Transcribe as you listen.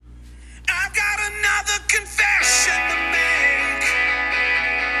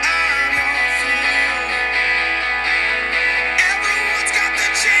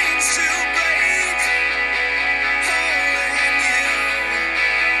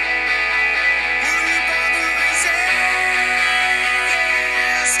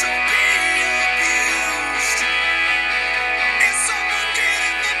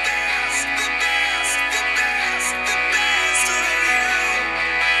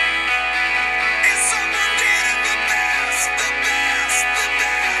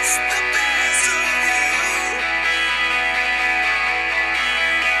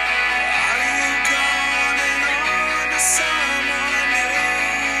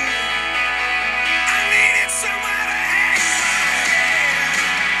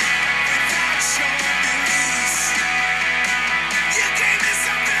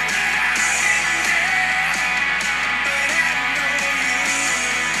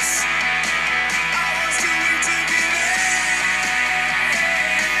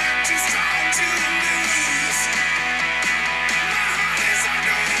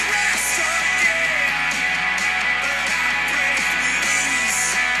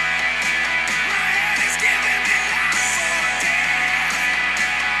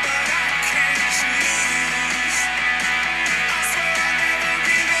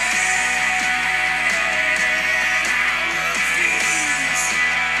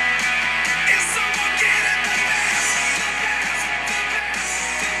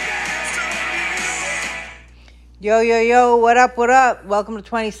Yo, yo, yo, what up, what up? Welcome to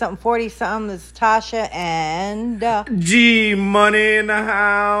 20-something, 40-something. This is Tasha and... G Money in the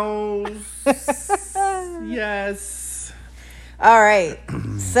house. Yes. All right.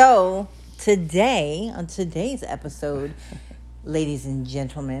 So, today, on today's episode, ladies and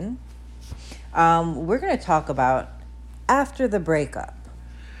gentlemen, we're going to talk about after the breakup.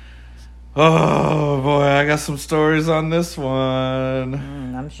 Oh, boy, I got some stories on this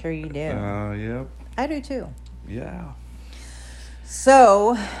one. I'm sure you do. Yep. I do, too. Yeah.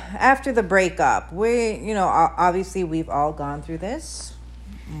 So, after the breakup, obviously we've all gone through this,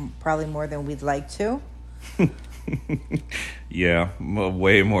 probably more than we'd like to. Yeah,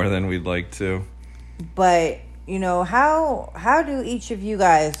 way more than we'd like to. But, how do each of you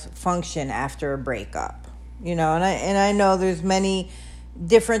guys function after a breakup? And I know there's many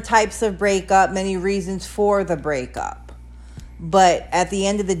different types of breakup, many reasons for the breakup. But at the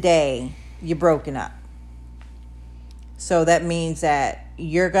end of the day, you're broken up. So that means that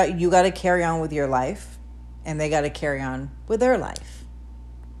you got to carry on with your life, and they got to carry on with their life,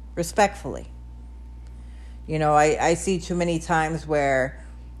 respectfully. I see too many times where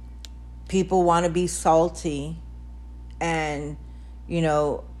people want to be salty and,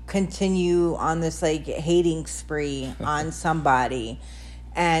 continue on this like hating spree on somebody.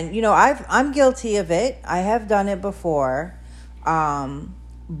 And, I'm guilty of it. I have done it before.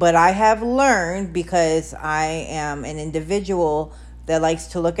 But I have learned, because I am an individual that likes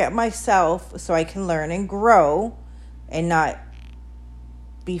to look at myself so I can learn and grow and not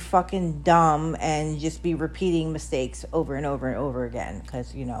be fucking dumb and just be repeating mistakes over and over and over again,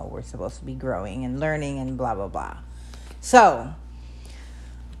 because, we're supposed to be growing and learning and blah, blah, blah. So,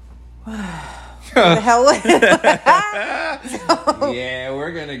 what the hell? Yeah,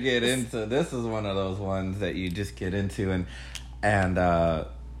 we're going to get into, this is one of those ones that you just get into, and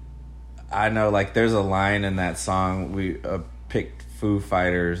I know, like, there's a line in that song. We picked Foo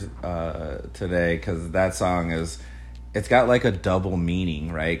Fighters today because that song it's got like a double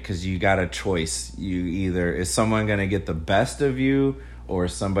meaning, right? Because you got a choice. You either, is someone going to get the best of you, or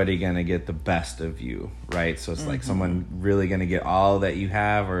is somebody going to get the best of you, right? So it's like someone really going to get all that you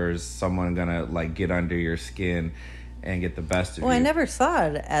have, or is someone going to like get under your skin and get the best of you. Well, I never saw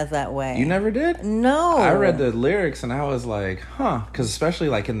it as that way. You never did? No. I read the lyrics and I was like, huh. Because especially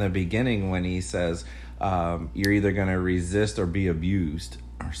like in the beginning when he says, you're either going to resist or be abused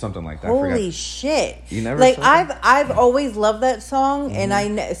or something like that. Holy shit. You never like, saw that? I've always loved that song.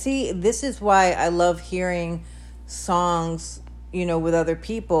 And see, this is why I love hearing songs, with other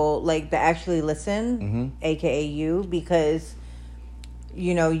people, like that actually listen, aka you, because...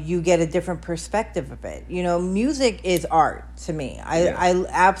 you get a different perspective of it. Music is art to me. I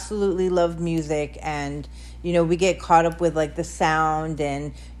absolutely love music, and, we get caught up with like the sound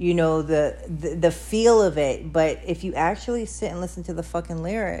and, the feel of it. But if you actually sit and listen to the fucking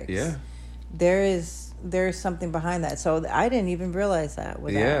lyrics, there's something behind that. So I didn't even realize that.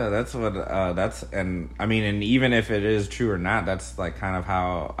 Yeah, that's what, and I mean, and even if it is true or not, that's like kind of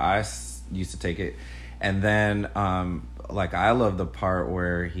how I used to take it. And then, like, I love the part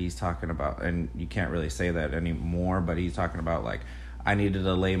where he's talking about, and you can't really say that anymore, but he's talking about, like, I needed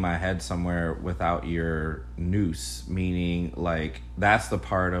to lay my head somewhere without your noose, meaning, like, that's the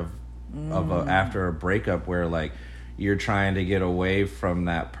part of after a breakup where, like, you're trying to get away from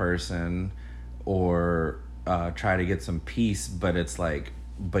that person or try to get some peace, but it's like,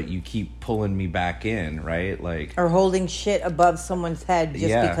 but you keep pulling me back in, right? Like, or holding shit above someone's head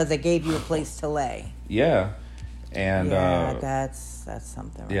just because they gave you a place to lay. Yeah. And that's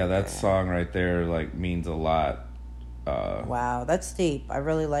something right that there. song right there like means a lot. Wow, that's deep. I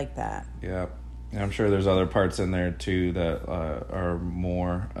really like that. Yeah. And I'm sure there's other parts in there too that are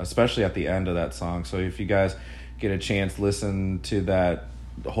more, especially at the end of that song. So if you guys get a chance, listen to that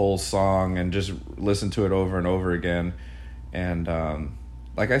whole song and just listen to it over and over again. And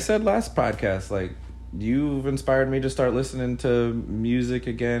like I said last podcast, like, you've inspired me to start listening to music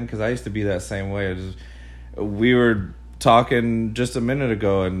again, because I used to be that same way. We were talking just a minute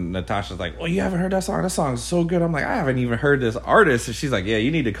ago, and Natasha's like, well, you haven't heard that song? That song's so good. I'm like, I haven't even heard this artist. And she's like, yeah, you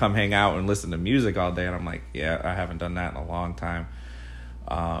need to come hang out and listen to music all day. And I'm like, yeah, I haven't done that in a long time.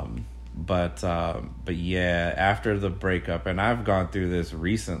 But yeah, after the breakup, and I've gone through this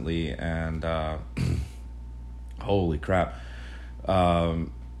recently, and holy crap.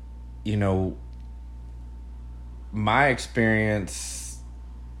 My experience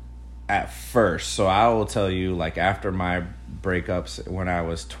at first, so I will tell you, like, after my breakups when I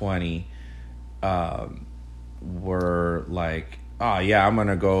was 20, were like oh yeah, I'm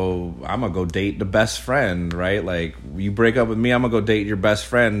gonna go date the best friend, right? Like, you break up with me, I'm gonna go date your best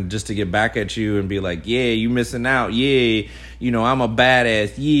friend just to get back at you and be like, yeah, you missing out, yeah, I'm a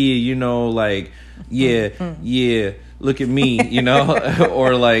badass, yeah, like, yeah, look at me,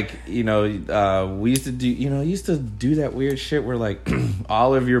 or like, we used to do that weird shit where like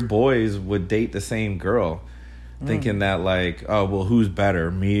all of your boys would date the same girl. Thinking that like, oh well, who's better,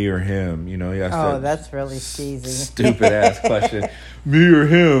 me or him? That's really cheesy. Stupid ass question. Me or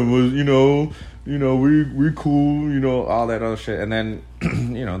him? Was we cool? All that other shit. And then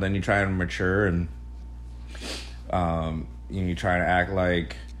then you try and mature and you try to act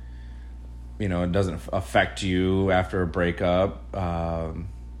like it doesn't affect you after a breakup. After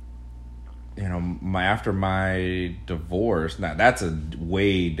my divorce, now that's a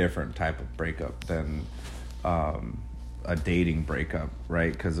way different type of breakup than a dating breakup,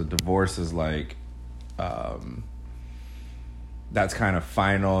 right? Because a divorce is like that's kind of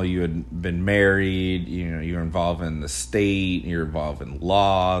final. You had been married, you're involved in the state, you're involved in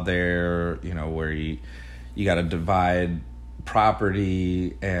law there, where you got to divide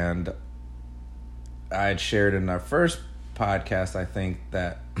property. And I had shared in our first podcast, I think,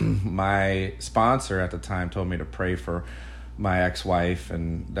 that my sponsor at the time told me to pray for my ex-wife,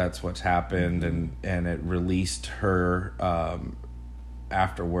 and that's what's happened. And it released her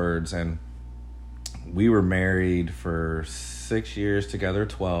afterwards. And we were married for 6 years together,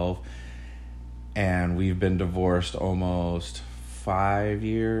 12, and we've been divorced almost 4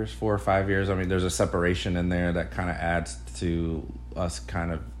 or 5 years. I mean, there's a separation in there that kind of adds to us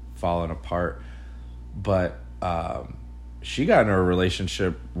kind of falling apart. But she got into a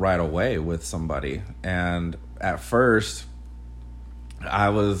relationship right away with somebody, and at first I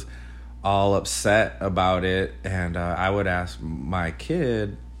was all upset about it, and I would ask my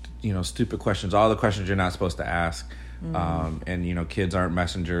kid, stupid questions, all the questions you're not supposed to ask. And kids aren't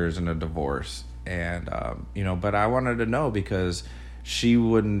messengers in a divorce. And but I wanted to know because she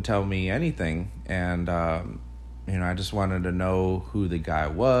wouldn't tell me anything, and I just wanted to know who the guy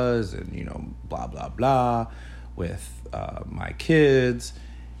was, and blah blah blah with my kids,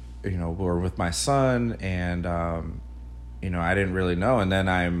 or with my son. And I didn't really know. And then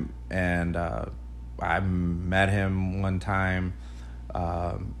I met him one time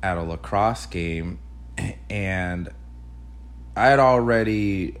at a lacrosse game, and I had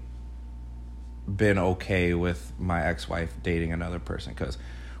already been okay with my ex-wife dating another person because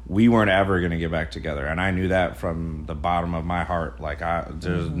we weren't ever going to get back together, and I knew that from the bottom of my heart. Like,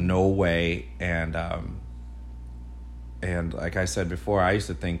 there's no way. And like I said before, I used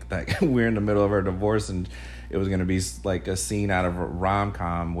to think that we're in the middle of our divorce and it was going to be like a scene out of a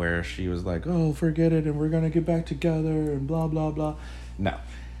rom-com where she was like, oh, forget it, and we're going to get back together and blah, blah, blah. No.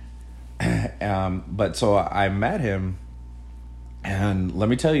 But so I met him, and let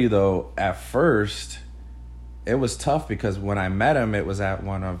me tell you, though, at first, it was tough because when I met him, it was at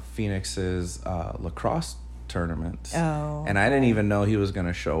one of Phoenix's lacrosse tournaments. Oh. And I didn't even know he was going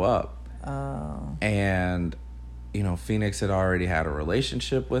to show up. Oh. And Phoenix had already had a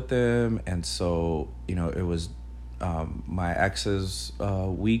relationship with him, and so it was my ex's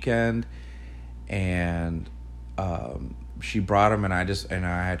weekend, and she brought him, and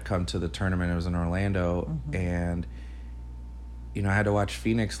I had come to the tournament. It was in Orlando, and I had to watch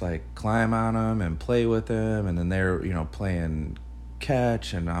Phoenix like climb on him and play with him, and then they're playing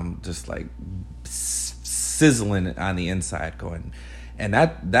catch, and I'm just like sizzling on the inside, going, and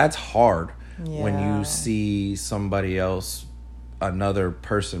that's hard. Yeah. When you see somebody else, another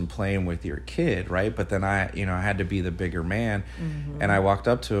person playing with your kid, right? But then I had to be the bigger man, and I walked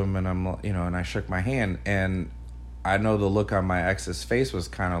up to him, and and I shook my hand, and I know the look on my ex's face was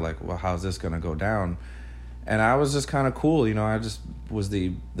kind of like, well, how's this gonna go down? And I was just kind of cool, I just was the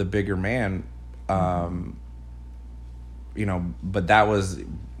bigger man, but that was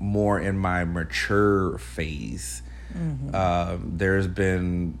more in my mature phase. There's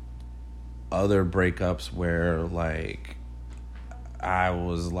been other breakups where like I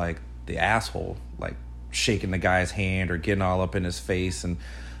was like the asshole, like shaking the guy's hand or getting all up in his face and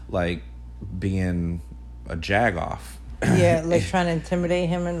like being a jagoff. Yeah, like trying to intimidate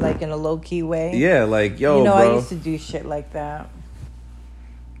him in a low key way. Yeah, like, yo, bro. I used to do shit like that.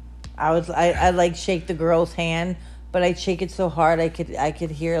 I like shake the girl's hand, but I'd shake it so hard I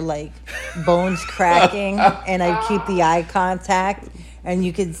could hear like bones cracking, and I'd keep the eye contact. And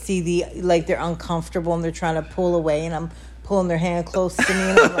you could see they're uncomfortable and they're trying to pull away, and I'm pulling their hand close to me,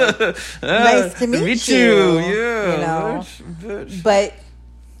 and I'm like, nice to meet you. Yeah, bitch. But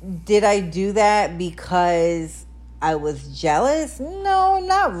did I do that because I was jealous? No,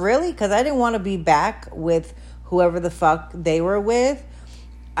 not really, because I didn't want to be back with whoever the fuck they were with.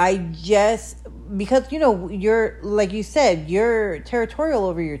 I just, because, you know, you're, like you said, you're territorial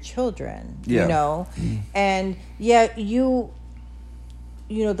over your children, you know? And yeah, you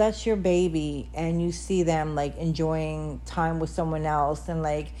know, that's your baby, and you see them like enjoying time with someone else, and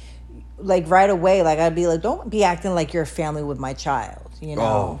like right away, like I'd be like, don't be acting like you're a family with my child, you know?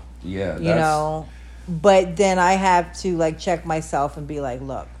 Oh, yeah. You know? But then I have to like check myself and be like,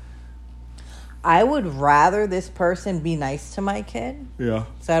 look, I would rather this person be nice to my kid. Yeah.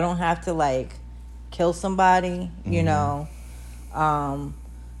 So I don't have to like kill somebody, you know.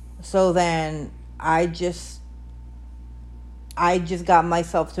 So then I just got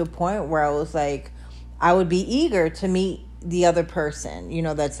myself to a point where I was like, I would be eager to meet the other person, you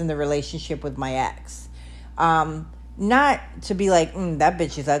know, that's in the relationship with my ex. Not to be like, that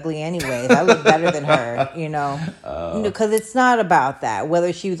bitch is ugly anyway. I look better than her, you know. Because it's not about that.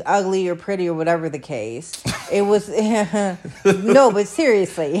 Whether she was ugly or pretty or whatever the case. It was... No, but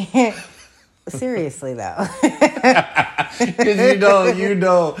seriously. Seriously, though. Because you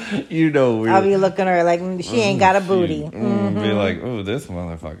know. I'll be looking at her like, she ain't got a booty. Be like, oh, this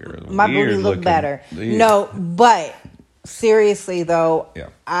motherfucker is my booty look looking. Better. Yeah. No, but... Seriously, though,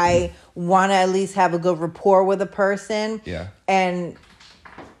 I want to at least have a good rapport with a person. Yeah. And,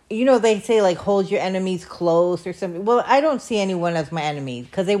 you know, they say, like, hold your enemies close or something. Well, I don't see anyone as my enemy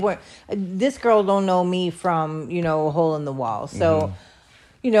because they weren't... This girl don't know me from, you know, a hole in the wall. So,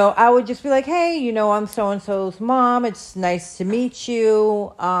 you know, I would just be like, hey, you know, I'm so-and-so's mom. It's nice to meet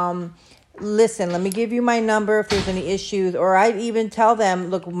you. Listen, let me give you my number if there's any issues. Or I'd even tell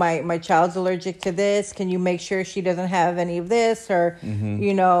them, look, my child's allergic to this. Can you make sure she doesn't have any of this? Or,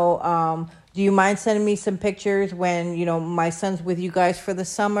 you know, do you mind sending me some pictures when, you know, my son's with you guys for the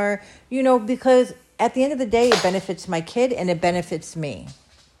summer? You know, because at the end of the day, it benefits my kid and it benefits me.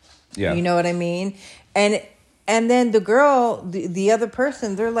 Yeah. You know what I mean? And then the girl, the other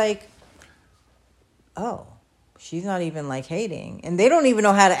person, they're like, oh. She's not even like hating, and they don't even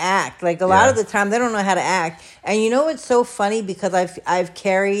know how to act. Like a lot of the time, they don't know how to act. And you know, it's so funny because I've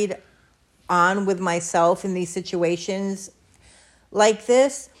carried on with myself in these situations like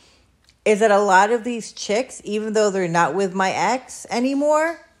this. Is that a lot of these chicks, even though they're not with my ex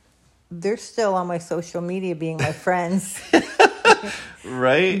anymore, they're still on my social media being my friends,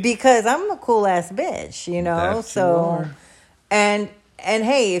 right? Because I'm a cool ass bitch, you know. That's so And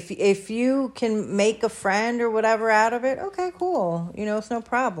hey, if you can make a friend or whatever out of it, okay, cool. You know, it's no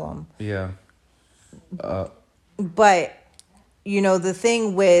problem. Yeah. But, you know, the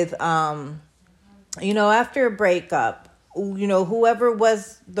thing with, you know, after a breakup, you know, whoever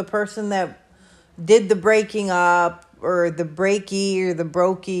was the person that did the breaking up or the breaky or the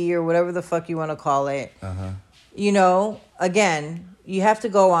brokey or whatever the fuck you want to call it, you know, again, you have to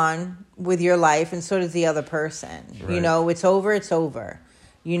go on with your life, and so does the other person. Right. You know, it's over, it's over.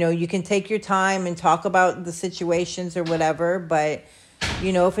 You know, you can take your time and talk about the situations or whatever, but,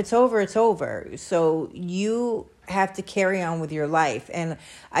 you know, if it's over, it's over. So you have to carry on with your life. And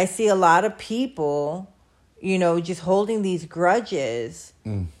I see a lot of people, you know, just holding these grudges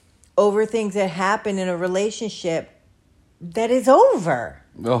over things that happen in a relationship that is over.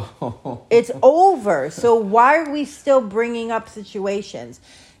 Oh. It's over. So why are we still bringing up situations?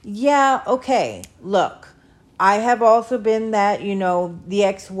 Yeah, okay, look, I have also been that, you know, the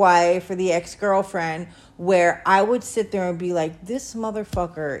ex-wife or the ex-girlfriend where I would sit there and be like, this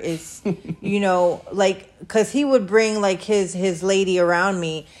motherfucker is, you know, like, because he would bring, like, his lady around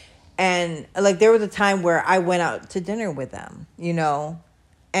me. And, like, there was a time where I went out to dinner with them, you know.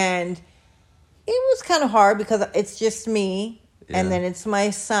 And it was kind of hard because it's just me. Yeah. And then it's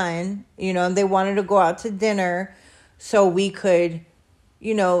my son, you know, and they wanted to go out to dinner so we could...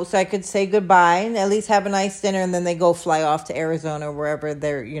 You know, so I could say goodbye and at least have a nice dinner, and then they go fly off to Arizona or wherever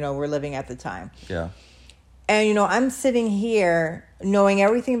they're, you know, we're living at the time. Yeah. And, you know, I'm sitting here knowing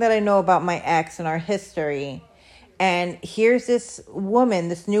everything that I know about my ex and our history. And here's this woman,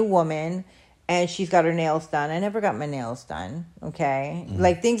 this new woman, and she's got her nails done. I never got my nails done, okay?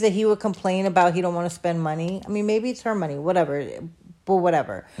 Like things that he would complain about, he don't want to spend money. I mean, maybe it's her money, whatever. But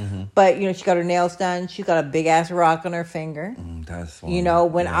whatever. But, you know, she got her nails done. She got a big-ass rock on her finger. That's funny. You know,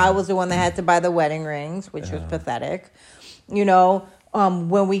 when I was the one that had to buy the wedding rings, which was pathetic. You know,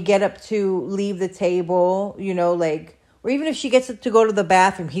 when we get up to leave the table, you know, like... Or even if she gets to go to the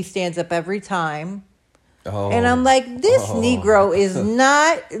bathroom, he stands up every time. Oh. And I'm like, this Negro is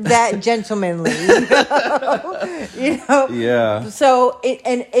not that gentlemanly. You know? Yeah. So,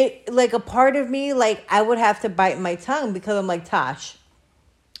 it like a part of me, like, I would have to bite my tongue because I'm like, Tosh,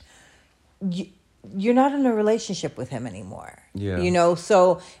 you're not in a relationship with him anymore. Yeah. You know,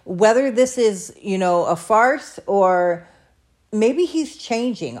 so whether this is, you know, a farce or maybe he's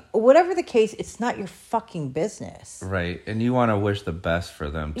changing, whatever the case, it's not your fucking business. Right. And you want to wish the best for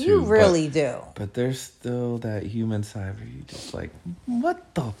them too. You really do. But there's still that human side where you just like,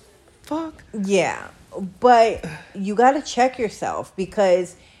 what the fuck? Yeah. But you got to check yourself,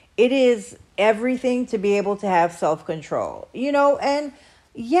 because it is everything to be able to have self-control, you know. And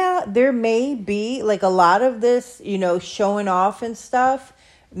yeah, there may be like a lot of this, you know, showing off and stuff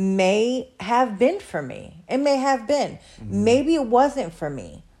may have been for me. It may have been. Maybe it wasn't for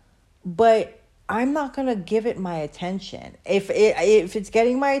me, but I'm not going to give it my attention. If it's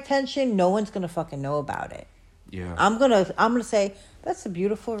getting my attention, no one's going to fucking know about it. Yeah. I'm going to say, that's a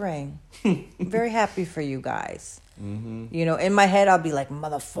beautiful ring. I'm very happy for you guys. Mm-hmm. You know, in my head, I'll be like,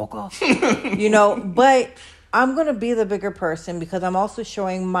 motherfucker. You know, but I'm going to be the bigger person, because I'm also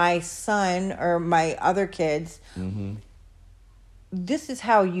showing my son or my other kids, this is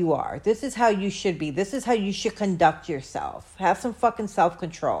how you are. This is how you should be. This is how you should conduct yourself. Have some fucking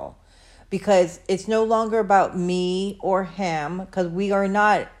self-control, because it's no longer about me or him, because we are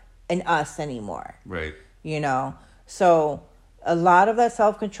not an us anymore. Right. You know, so a lot of that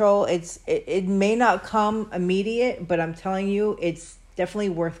self-control, it may not come immediate, but I'm telling you, it's definitely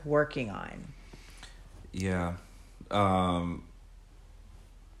worth working on. Yeah. I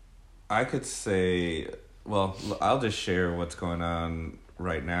could say, well, I'll just share what's going on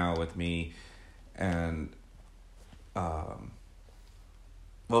right now with me. And,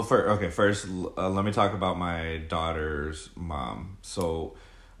 first, let me talk about my daughter's mom. So,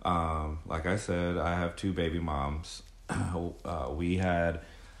 like I said, I have 2 baby moms. We had,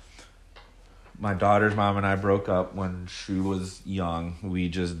 my daughter's mom and I broke up when she was young. We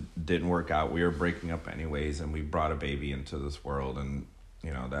just didn't work out. We were breaking up anyways, and we brought a baby into this world, and,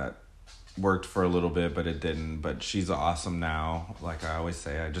 you know, that worked for a little bit, but it didn't. But she's awesome now. Like I always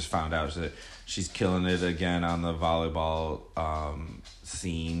say, I just found out that she's killing it again on the volleyball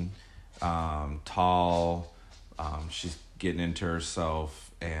scene. Tall, she's getting into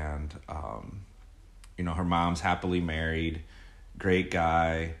herself, and you know, her mom's happily married, great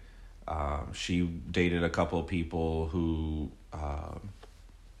guy. She dated a couple of people who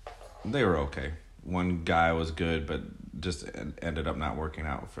they were okay. One guy was good, but just ended up not working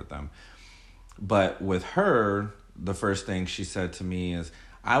out for them. But with her, the first thing she said to me is,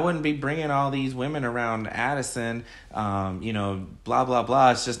 I wouldn't be bringing all these women around Addison, you know, blah, blah,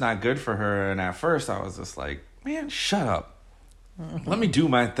 blah. It's just not good for her. And at first I was just like, man, shut up. Let me do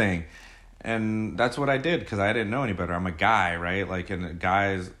my thing. And that's what I did, because I didn't know any better. I'm a guy, right? Like, and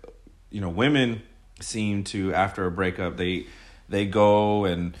guys, you know, women seem to, after a breakup, they go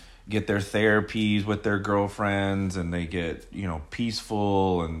and get their therapies with their girlfriends, and they get, you know,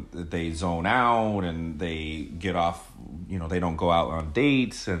 peaceful, and they zone out, and they get off, you know, they don't go out on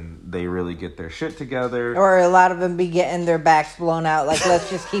dates, and they really get their shit together. Or a lot of them be getting their backs blown out. Like, let's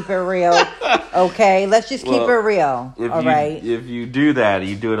just keep it real. Okay, let's just keep it real. All right. If you do that,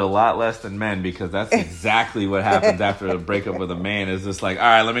 you do it a lot less than men, because that's exactly what happens after a breakup with a man. Is just like, all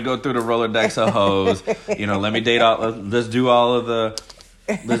right, let me go through the Rolodex of hoes. You know, let me date all. Let's do all the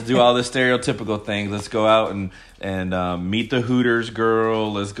stereotypical things. Let's go out and meet the Hooters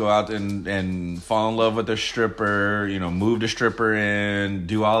girl. Let's go out and fall in love with the stripper. You know, move the stripper in.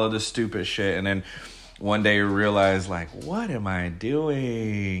 Do all of the stupid shit, and then one day realize, like, what am I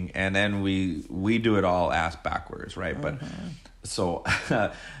doing? And then we do it all ass backwards, right? But so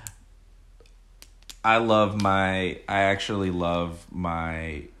I actually love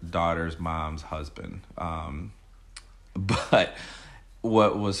my daughter's mom's husband. But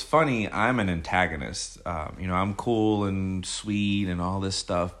what was funny, I'm an antagonist. You know, I'm cool and sweet and all this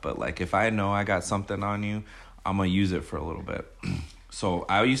stuff, but like, if I know I got something on you, I'm gonna use it for a little bit. So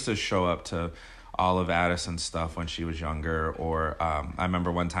I used to show up to all of Addison's stuff when she was younger, or I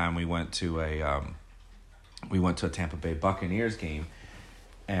remember one time we went to a Tampa Bay Buccaneers game,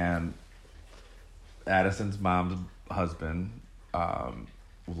 and Addison's mom's husband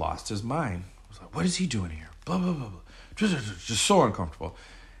lost his mind. I was like, what is he doing here? Blah, blah, blah, blah. Just so uncomfortable.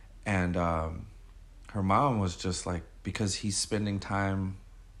 And her mom was just like, because he's spending time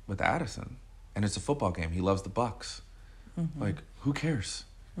with Addison, and it's a football game. He loves the Bucks. Like, who cares?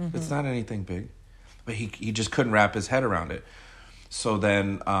 It's not anything big. But he just couldn't wrap his head around it. So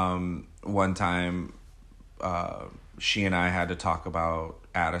then one time she and I had to talk about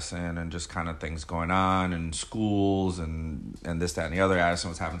Addison and just kind of things going on in schools and this, that, and the other.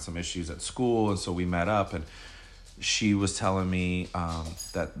 Addison was having some issues at school, and so we met up, and she was telling me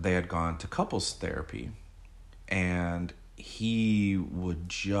that they had gone to couples therapy, and he would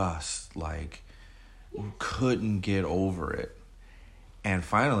just, like, couldn't get over it. And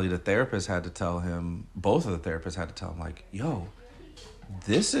finally, the therapist had to tell him, both of the therapists had to tell him, like, yo,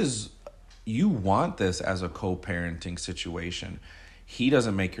 you want this as a co-parenting situation. He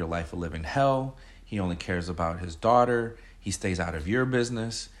doesn't make your life a living hell. He only cares about his daughter. He stays out of your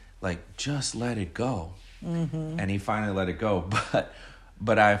business. Like, just let it go. Mm-hmm. And he finally let it go.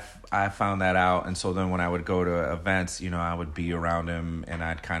 But I found that out. And so then when I would go to events, you know, I would be around him and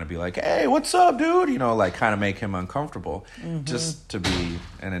I'd kind of be like, hey, what's up, dude? You know, like kind of make him uncomfortable just to be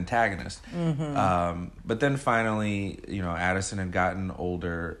an antagonist. Mm-hmm. But then finally, you know, Addison had gotten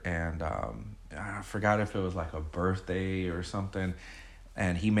older and I forgot if it was like a birthday or something.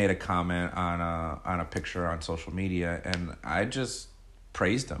 And he made a comment on a picture on social media. And I just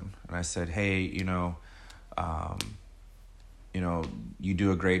praised him. And I said, hey, you know, you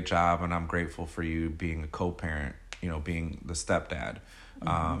do a great job, and I'm grateful for you being a co-parent, you know, being the stepdad.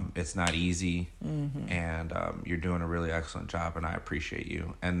 Mm-hmm. It's not easy, and you're doing a really excellent job, and I appreciate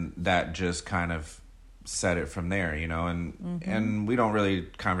you. And that just kind of set it from there, you know, and we don't really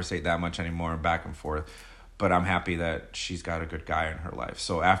conversate that much anymore, back and forth. But I'm happy that she's got a good guy in her life.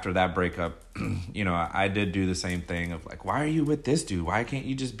 So after that breakup, you know, I did do the same thing of like, why are you with this dude? Why can't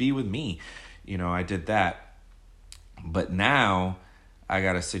you just be with me? You know, I did that. But now I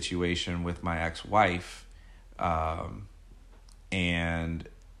got a situation with my ex-wife, and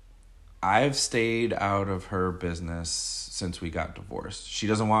I've stayed out of her business since we got divorced. She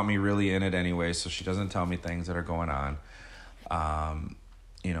doesn't want me really in it anyway, so she doesn't tell me things that are going on.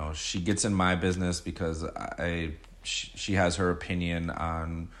 You know, she gets in my business because she has her opinion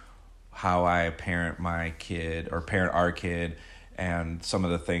on how I parent my kid or parent our kid and some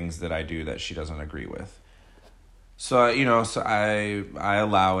of the things that I do that she doesn't agree with. So, you know, I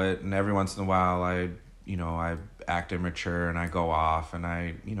allow it, and every once in a while I act immature and I go off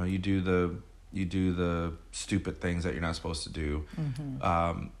and you do the stupid things that you're not supposed to do.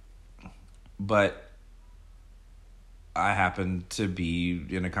 Mm-hmm. But I happen to be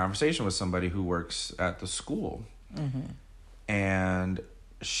in a conversation with somebody who works at the school, and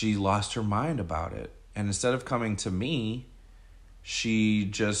she lost her mind about it. And instead of coming to me, she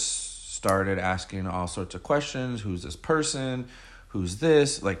just started asking all sorts of questions. Who's this person? Who's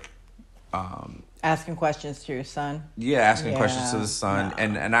this? Like, asking questions to your son. Yeah, asking questions to the son.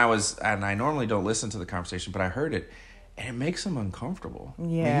 No. And I normally don't listen to the conversation, but I heard it, and it makes him uncomfortable.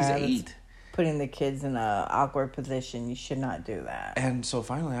 Yeah, I mean, he's 8. Putting the kids in an awkward position. You should not do that. And so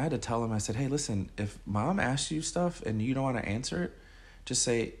finally, I had to tell him. I said, "Hey, listen, if mom asks you stuff and you don't want to answer it, just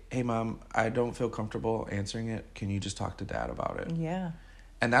say, hey, mom, I don't feel comfortable answering it. Can you just talk to dad about it?" Yeah.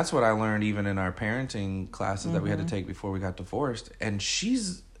 And that's what I learned even in our parenting classes that we had to take before we got divorced. And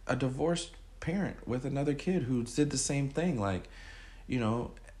she's a divorced parent with another kid who did the same thing. Like, you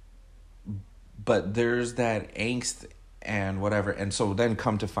know, but there's that angst and whatever. And so then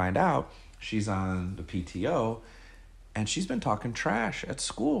come to find out, she's on the PTO and she's been talking trash at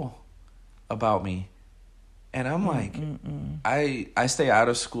school about me. And I'm like, I stay out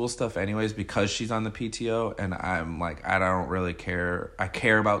of school stuff anyways because she's on the PTO, and I'm like, I don't really care. I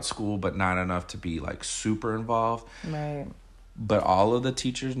care about school, but not enough to be like super involved. Right. But all of the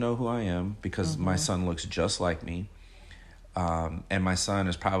teachers know who I am because my son looks just like me. And my son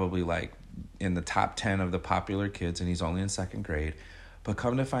is probably like in the top 10 of the popular kids, and he's only in 2nd grade. But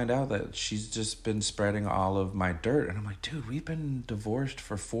come to find out that she's just been spreading all of my dirt. And I'm like, dude, we've been divorced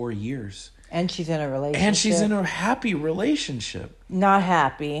for 4 years. And she's in a relationship. And she's in a happy relationship. Not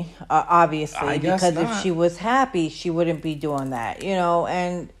happy, obviously. Because not. if she was happy, she wouldn't be doing that, you know.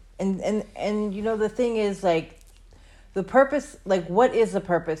 And you know, the thing is, like, the purpose, like, what is the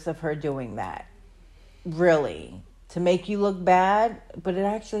purpose of her doing that? Really? To make you look bad? But it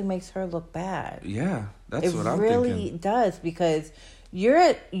actually makes her look bad. Yeah, that's what I'm thinking. It really does, because you're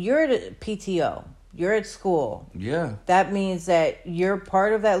at a PTO. You're at school. Yeah. That means that you're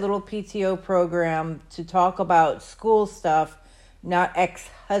part of that little PTO program to talk about school stuff, not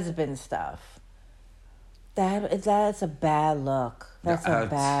ex-husband stuff. That's a bad look. That's a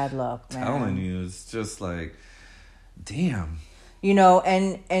bad look, man. I'm telling you, it's just like, damn. You know,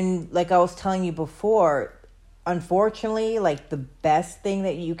 and like I was telling you before, unfortunately, like, the best thing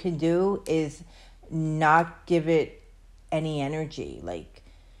that you can do is not give it any energy. Like,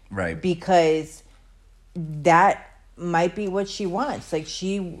 right. Because that might be what she wants. Like,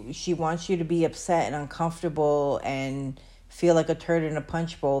 she wants you to be upset and uncomfortable and feel like a turd in a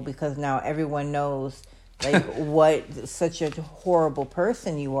punch bowl because now everyone knows, like, what such a horrible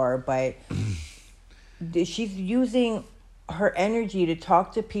person you are. But she's using her energy to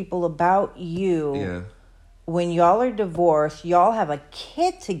talk to people about you when y'all are divorced, y'all have a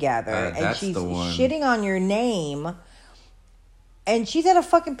kid together, and she's shitting on your name, and she's at a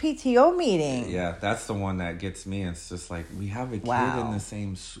fucking PTO meeting. Yeah, that's the one that gets me. It's just like, we have a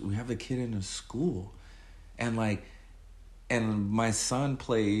kid in a school, and like, and my son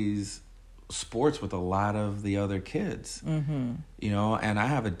plays sports with a lot of the other kids, you know, and I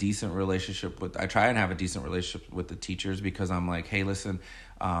have a decent relationship I try and have a decent relationship with the teachers, because I'm like, hey, listen,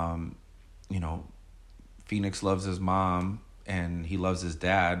 you know, Phoenix loves his mom and he loves his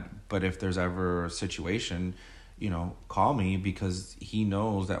dad, but if there's ever a situation, you know, call me, because he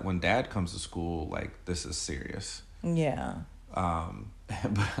knows that when dad comes to school, like, this is serious. Yeah.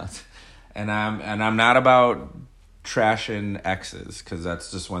 But, and I'm not about trashing exes, because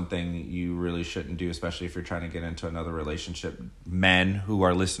that's just one thing you really shouldn't do, especially if you're trying to get into another relationship. Men who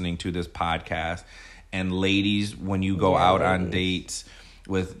are listening to this podcast, and ladies, when you go out on dates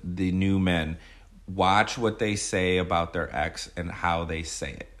with the new men, watch what they say about their ex and how they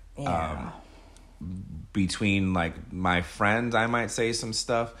say it. Yeah. Between like my friends, I might say some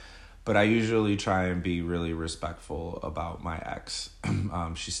stuff, but I usually try and be really respectful about my ex.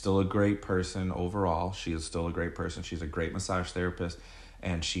 She's still a great person overall. She is still a great person. She's a great massage therapist,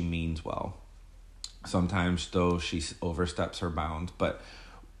 and she means well. Sometimes, though, she oversteps her bounds. But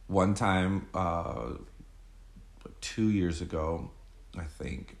one time, 2 years ago, I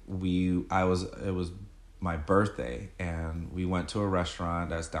think, it was my birthday, and we went to a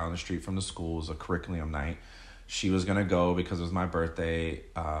restaurant that's down the street from the school. It was a curriculum night. She was going to go because it was my birthday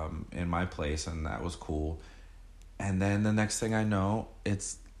in my place, and that was cool. And then the next thing I know,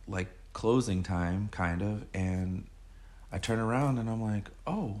 it's like closing time, kind of, and I turn around and I'm like,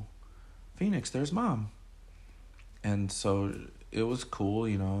 oh, Phoenix, there's Mom. And so it was cool,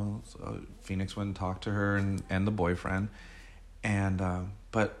 you know. So Phoenix went and talked to her and the boyfriend. And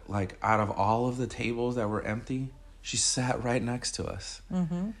but like, out of all of the tables that were empty, she sat right next to us.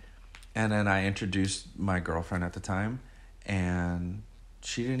 Mm-hmm. And then I introduced my girlfriend at the time, and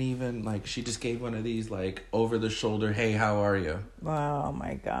she didn't even, like, she just gave one of these, like, over-the-shoulder, hey, how are you? Oh,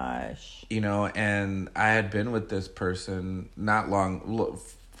 my gosh. You know, and I had been with this person not long,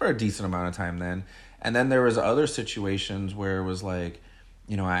 for a decent amount of time then. And then there was other situations where it was like,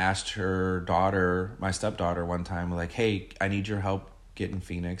 you know, I asked her daughter, my stepdaughter, one time, like, hey, I need your help getting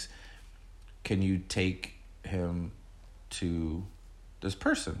Phoenix. Can you take him to this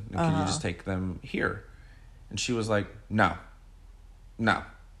person? And can you just take them here? And she was like, no,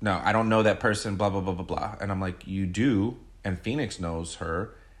 I don't know that person, blah, blah, blah, blah, blah. And I'm like, you do, and Phoenix knows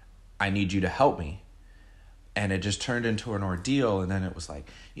her. I need you to help me. And it just turned into an ordeal. And then it was like,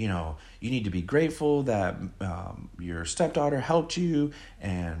 you know, you need to be grateful that your stepdaughter helped you,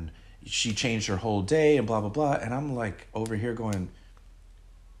 and she changed your whole day, and blah, blah, blah. And I'm like over here going,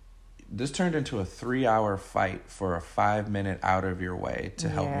 this turned into a 3-hour fight for a 5-minute out of your way to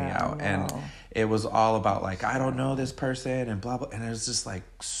help me out. No. And it was all about like, I don't know this person and blah, blah. And it was just like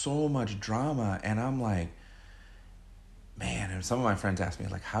so much drama. And I'm like, man, and some of my friends ask me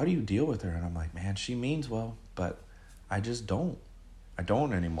like, how do you deal with her? And I'm like, man, she means well, but I just don't. I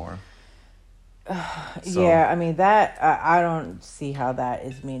don't anymore. Yeah, I mean, that, I don't see how that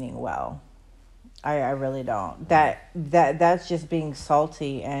is meaning well. I really don't. That's just being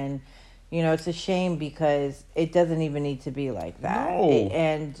salty, and you know, it's a shame because it doesn't even need to be like that. No.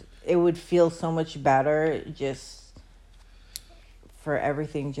 And it would feel so much better just for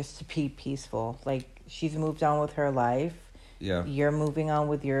everything just to be peaceful. Like, she's moved on with her life. Yeah. You're moving on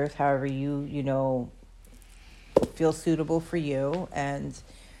with yours, however you know, feel suitable for you. And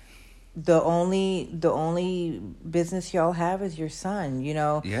the only business y'all have is your son, you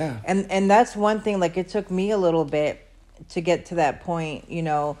know? Yeah. And that's one thing, like, it took me a little bit to get to that point, you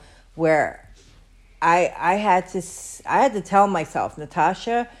know, where I had to tell myself,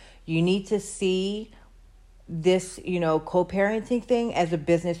 Natasha, you need to see this, you know, co-parenting thing as a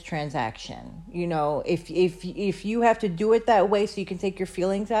business transaction. You know, if you have to do it that way so you can take your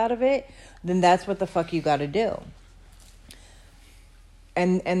feelings out of it, then that's what the fuck you got to do.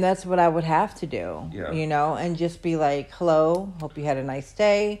 And that's what I would have to do, you know, and just be like, hello, hope you had a nice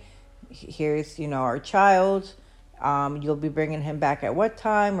day. Here's, you know, our child. You'll be bringing him back at what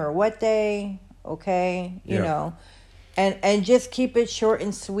time or what day, okay? You know, and just keep it short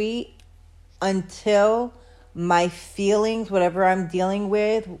and sweet until my feelings, whatever I'm dealing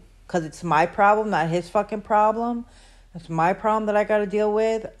with, because it's my problem, not his fucking problem. It's my problem that I got to deal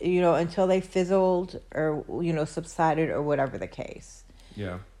with, you know, until they fizzled or, you know, subsided or whatever the case.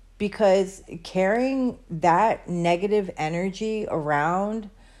 Yeah. Because carrying that negative energy around,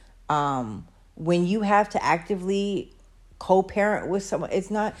 when you have to actively co-parent with someone,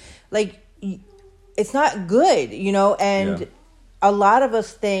 it's not like it's not good, you know, and a lot of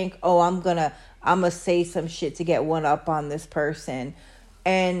us think, oh, I'm gonna say some shit to get one up on this person.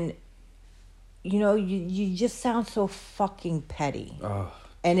 And, you know, you just sound so fucking petty.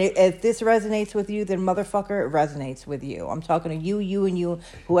 And if this resonates with you, then motherfucker, it resonates with you. I'm talking to you, and you,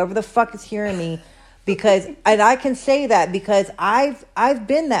 whoever the fuck is hearing me, because, and I can say that because I've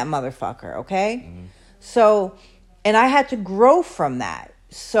been that motherfucker, okay? Mm-hmm. So, and I had to grow from that.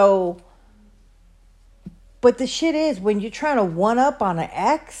 So, but the shit is, when you're trying to one up on an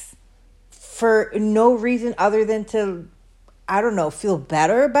ex for no reason other than to, I don't know, feel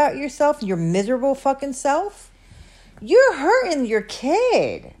better about yourself, your miserable fucking self, you're hurting your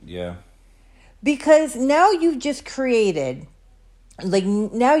kid. Yeah. Because now you've just created, like,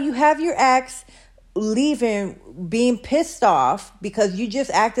 now you have your ex leaving, being pissed off because you just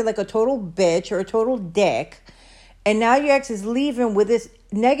acted like a total bitch or a total dick. And now your ex is leaving with this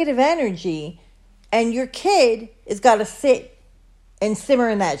negative energy, and your kid has got to sit and simmer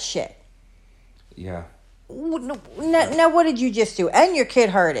in that shit. Yeah. Now, what did you just do? And your kid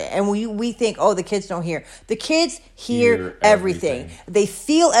heard it. And we think, oh, the kids don't hear. The kids hear everything. They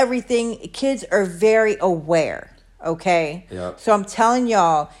feel everything. Kids are very aware. Okay? Yep. So I'm telling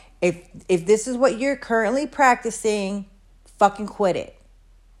y'all, if this is what you're currently practicing, fucking quit it.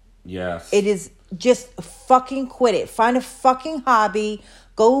 Yes. It is just fucking quit it. Find a fucking hobby.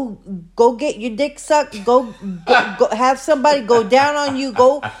 Go get your dick sucked. Go have somebody go down on you.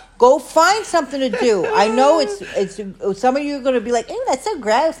 Go find something to do. I know it's some of you are going to be like, ew, that's so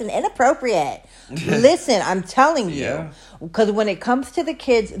gross and inappropriate. Listen, I'm telling you. Because when it comes to the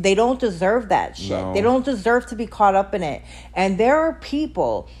kids, they don't deserve that shit. No. They don't deserve to be caught up in it. And there are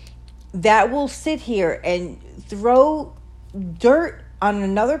people that will sit here and throw dirt on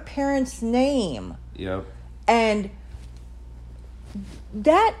another parent's name. Yep. And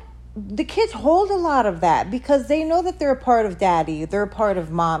that the kids hold a lot of that because they know that they're a part of daddy, they're a part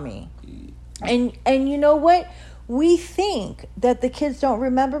of mommy. And you know what? We think that the kids don't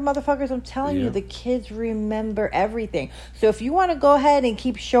remember, motherfuckers. I'm telling you, the kids remember everything. So if you want to go ahead and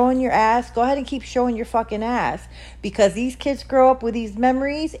keep showing your ass, go ahead and keep showing your fucking ass. Because these kids grow up with these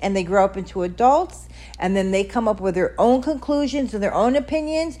memories and they grow up into adults. And then they come up with their own conclusions and their own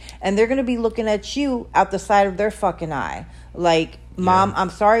opinions. And they're going to be looking at you out the side of their fucking eye. Like, Mom, I'm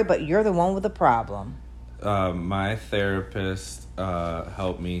sorry, but you're the one with the problem. My therapist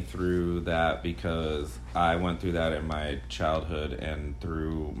helped me through that because I went through that in my childhood and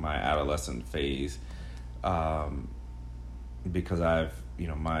through my adolescent phase. Because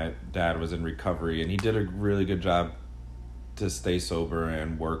my dad was in recovery and he did a really good job to stay sober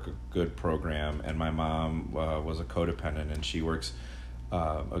and work a good program. And my mom was a codependent and she works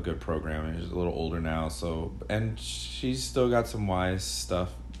a good program, and she's a little older now. So, and she's still got some wise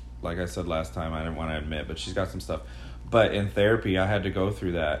stuff. Like I said last time, I didn't want to admit, but she's got some stuff. But in therapy, I had to go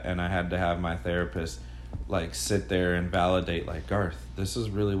through that, and I had to have my therapist like sit there and validate, like, Garth, this is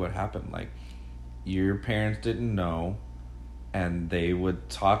really what happened. Like, your parents didn't know, and they would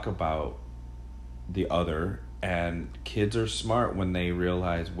talk about the other, and kids are smart when they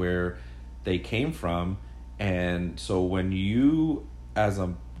realize where they came from. And so when you as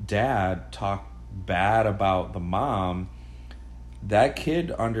a dad talk bad about the mom, that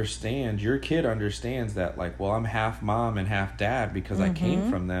kid understands, your kid understands that, like, well, I'm half mom and half dad because I came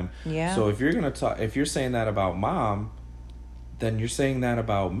from them. Yeah. So if you're going to talk, if you're saying that about mom, then you're saying that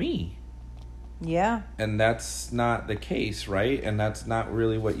about me. Yeah. And that's not the case, right? And that's not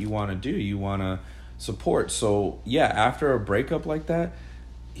really what you want to do. You want to support. So yeah, after a breakup like that,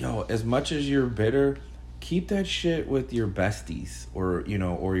 as much as you're bitter, keep that shit with your besties or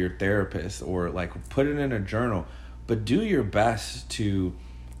your therapist, or like put it in a journal, but do your best to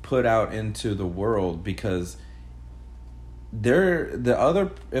put out into the world, because the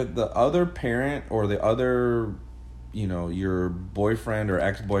other parent or the other, your boyfriend or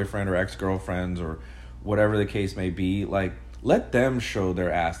ex-boyfriend or ex-girlfriends or whatever the case may be, like, let them show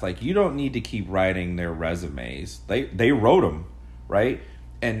their ass. Like, you don't need to keep writing their resumes. They wrote them, right?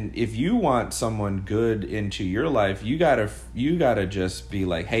 And if you want someone good into your life, you gotta just be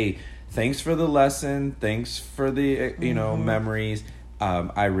like, hey, thanks for the lesson, thanks for the memories.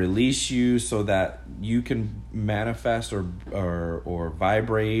 I release you so that you can manifest or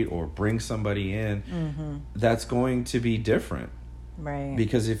vibrate or bring somebody in that's going to be different, right?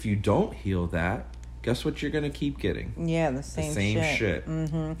 Because if you don't heal that, guess what you're gonna keep getting? Yeah, the same shit.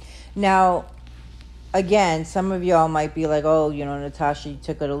 Now, again, some of y'all might be like, oh, Natasha, you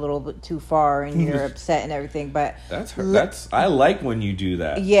took it a little bit too far and you're upset and everything, but I like when you do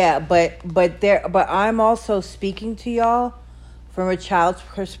that. Yeah, but I'm also speaking to y'all from a child's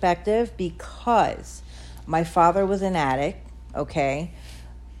perspective because my father was an addict, okay?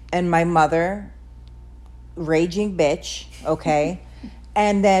 And my mother, raging bitch, okay?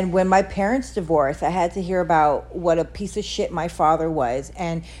 And then when my parents divorced, I had to hear about what a piece of shit my father was.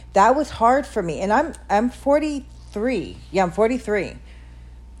 And that was hard for me. And I'm 43. Yeah, I'm 43.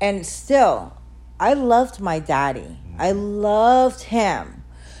 And still, I loved my daddy. I loved him.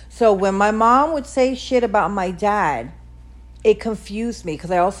 So when my mom would say shit about my dad, it confused me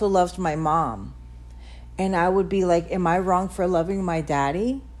because I also loved my mom. And I would be like, am I wrong for loving my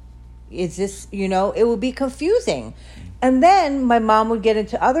daddy? Is this, it would be confusing. And then my mom would get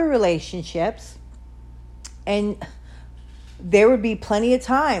into other relationships, and there would be plenty of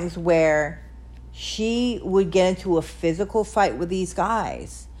times where she would get into a physical fight with these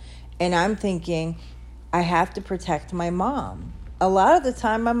guys. And I'm thinking, I have to protect my mom. A lot of the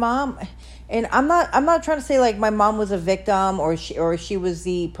time my mom, and I'm not trying to say like my mom was a victim or she was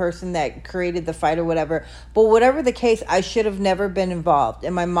the person that created the fight or whatever, but whatever the case, I should have never been involved.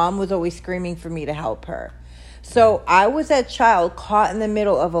 And my mom was always screaming for me to help her. So I was that child caught in the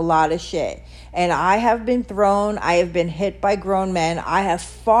middle of a lot of shit. And I have been thrown. I have been hit by grown men. I have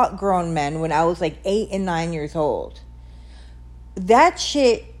fought grown men when I was like 8 and 9 years old. That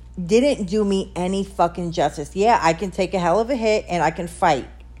shit didn't do me any fucking justice. Yeah, I can take a hell of a hit and I can fight.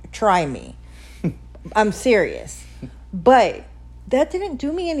 Try me. I'm serious. But that didn't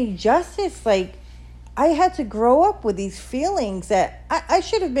do me any justice. Like, I had to grow up with these feelings that I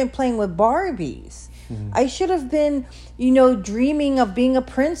should have been playing with Barbies. I should have been, dreaming of being a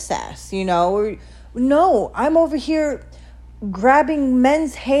princess, or no, I'm over here grabbing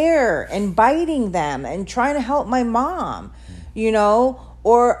men's hair and biting them and trying to help my mom,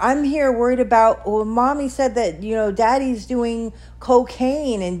 or I'm here worried about, well, mommy said that, daddy's doing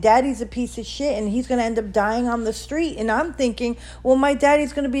cocaine and daddy's a piece of shit and he's going to end up dying on the street. And I'm thinking, well, my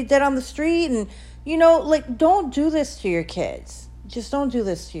daddy's going to be dead on the street. And, don't do this to your kids. Just don't do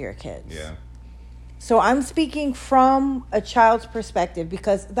this to your kids. Yeah. So I'm speaking from a child's perspective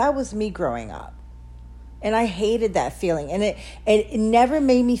because that was me growing up. And I hated that feeling. And it never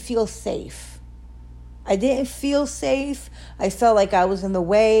made me feel safe. I didn't feel safe. I felt like I was in the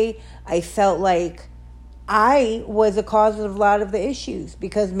way. I felt like I was the cause of a lot of the issues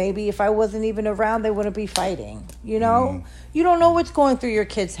because maybe if I wasn't even around, they wouldn't be fighting. You don't know what's going through your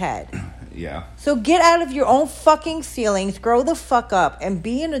kid's head. Yeah. So get out of your own fucking feelings. Grow the fuck up and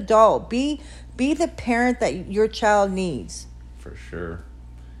be an adult. Be the parent that your child needs. For sure.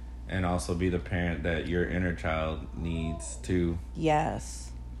 And also be the parent that your inner child needs too.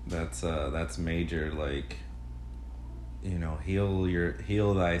 Yes. That's major. Like,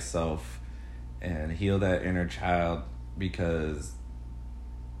 heal thyself and heal that inner child because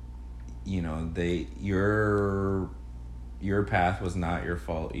your path was not your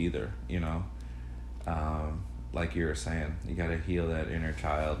fault either, like you were saying, you got to heal that inner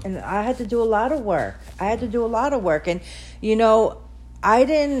child. And I had to do a lot of work. And, I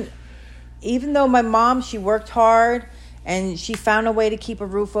didn't, even though my mom, she worked hard and she found a way to keep a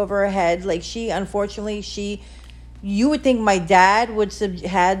roof over her head. Like you would think my dad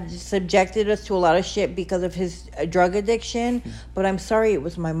had subjected us to a lot of shit because of his drug addiction. But I'm sorry, it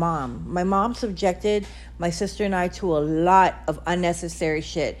was my mom. My mom subjected my sister and I to a lot of unnecessary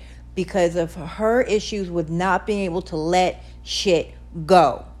shit because of her issues with not being able to let shit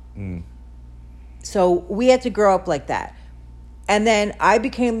go. So we had to grow up like that. And then I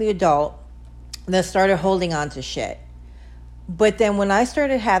became the adult that started holding on to shit. But then when I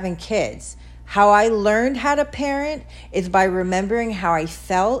started having kids, how I learned how to parent is by remembering how I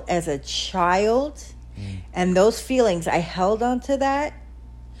felt as a child. And those feelings, I held on to that.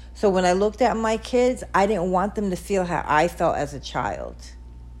 So when I looked at my kids, I didn't want them to feel how I felt as a child.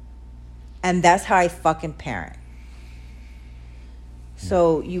 And that's how I fucking parent.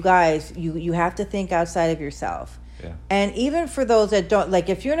 So you guys, you have to think outside of yourself. Yeah. And even for those that don't, like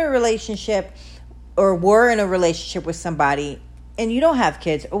if you're in a relationship or were in a relationship with somebody and you don't have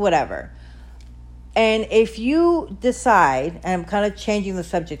kids or whatever, and if you decide, and I'm kind of changing the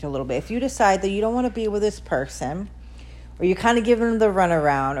subject a little bit, if you decide that you don't want to be with this person, or you're kind of giving them the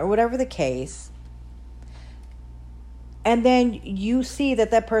runaround or whatever the case, and then you see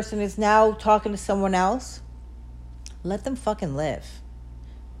that that person is now talking to someone else, let them fucking live.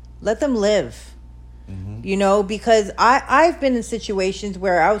 Let them live. Because I've been in situations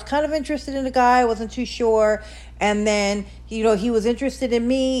where I was kind of interested in a guy, I wasn't too sure, and then, he was interested in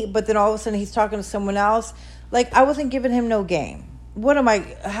me, but then all of a sudden he's talking to someone else. Like, I wasn't giving him no game.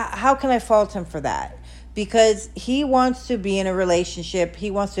 How can I fault him for that? because he wants to be in a relationship.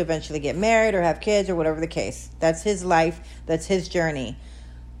 He wants to eventually get married or have kids or whatever the case. That's his life. That's his journey.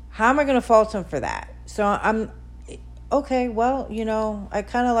 How am I going to fault him for that? So I'm okay. Well, I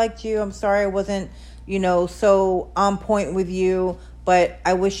kind of liked you. I'm sorry I wasn't, so on point with you, but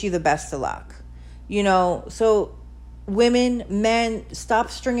I wish you the best of luck. So women, men, stop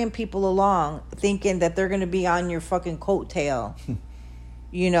stringing people along thinking that they're going to be on your fucking coattail.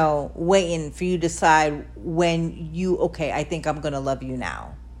 Waiting for you to decide when I think I'm going to love you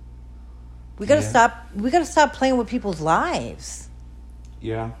now. We got to stop playing with people's lives.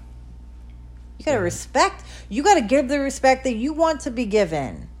 Yeah. You got to respect. You got to give the respect that you want to be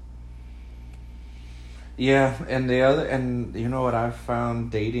given. Yeah, and you know what I've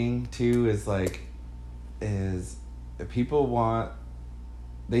found dating too is people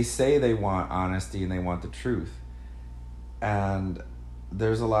they say they want honesty and they want the truth. And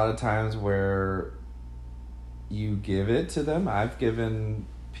there's a lot of times where you give it to them. I've given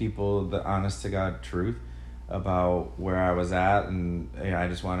people the honest to God truth about where I was at, and I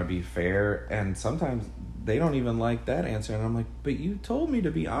just want to be fair. And sometimes they don't even like that answer, and I'm like, but you told me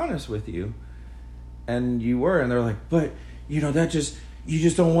to be honest with you, and you were. And they're like, but that just, you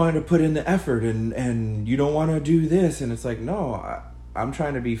just don't want to put in the effort, and you don't want to do this. And it's like, no, I'm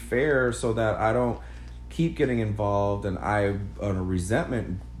trying to be fair so that I don't keep getting involved, and a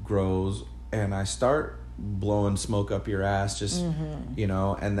resentment grows, and I start blowing smoke up your ass, just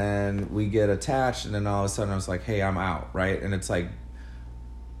and then we get attached, and then all of a sudden I was like, hey, I'm out, right? And it's like,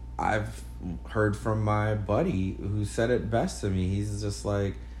 I've heard from my buddy who said it best to me. He's just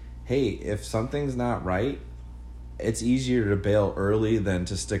like, hey, if something's not right, it's easier to bail early than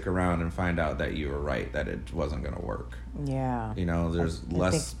to stick around and find out that you were right, that it wasn't going to work. Yeah. There's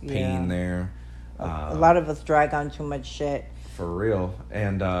less pain there. A lot of us drag on too much shit. For real.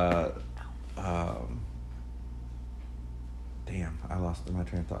 And, damn, I lost my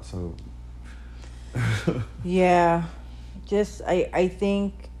train of thought. So, yeah. Just, I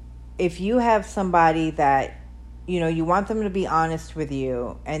think if you have somebody that, you want them to be honest with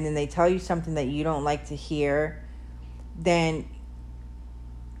you, and then they tell you something that you don't like to hear, then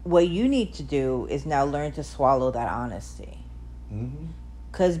what you need to do is now learn to swallow that honesty.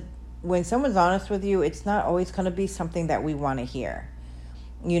 Because when someone's honest with you, it's not always going to be something that we want to hear.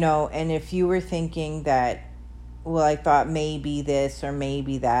 And if you were thinking that, well, I thought maybe this or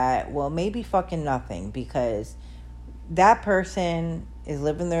maybe that, well, maybe fucking nothing, because that person is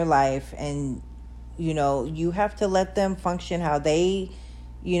living their life, and, you have to let them function how they,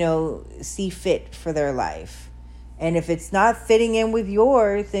 see fit for their life. And if it's not fitting in with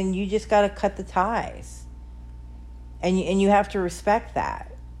yours, then you just got to cut the ties. And you have to respect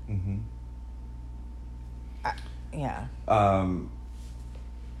that. Yeah.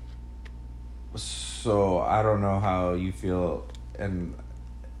 So I don't know how you feel, and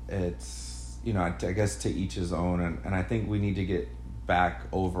it's, I guess to each his own, and I think we need to get back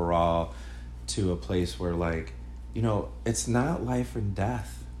overall to a place where, it's not life and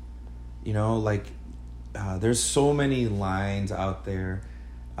death. There's so many lines out there.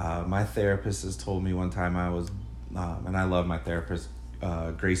 My therapist has told me one time, and I love my therapist,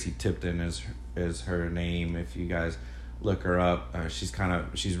 Gracie Tipton is her name. If you guys look her up,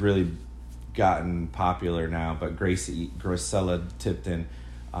 she's really gotten popular now, but Gracella Tipton,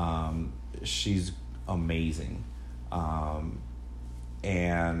 she's amazing.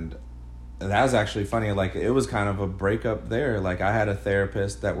 And that was actually funny. It was kind of a breakup there. I had a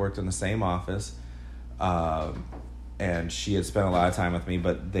therapist that worked in the same office, and she had spent a lot of time with me,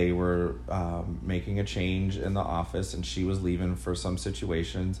 but they were making a change in the office, and she was leaving for some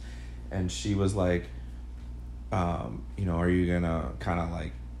situations, and she was like, are you gonna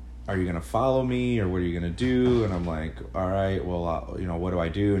are you gonna follow me, or what are you gonna do? And I'm like, all right, well, what do I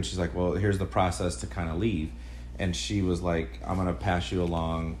do? And she's like, well, here's the process to kind of leave. And she was like, I'm gonna pass you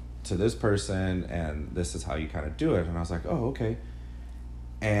along to this person, and this is how you kind of do it. And I was like, oh, okay.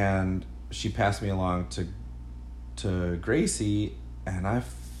 And she passed me along to Gracie, and I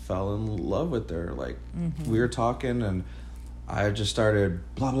fell in love with her. We were talking, and I just started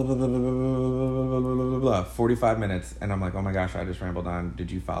blah, blah, blah, blah, blah, blah, blah, blah, blah, 45 minutes. And I'm like, oh my gosh, I just rambled on.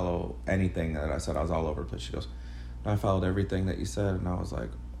 Did you follow anything that I said? I was all over the place. She goes, I followed everything that you said. And I was like,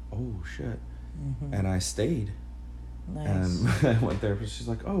 oh shit. And I stayed. Nice. And I went there, she's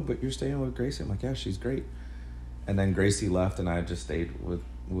like, oh, but you're staying with Gracie. I'm like, yeah, she's great. And then Gracie left, and I just stayed with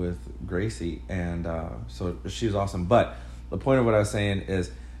Gracie. And so she was awesome. But the point of what I was saying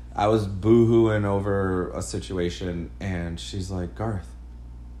is, I was boo-hooing over a situation, and she's like, Garth,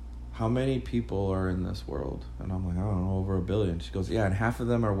 how many people are in this world? And I'm like, I don't know, over 1 billion. She goes, yeah, and half of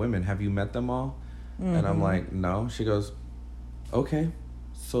them are women. Have you met them all? And I'm like, no. She goes, okay,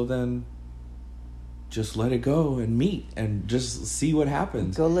 so then just let it go and meet and just see what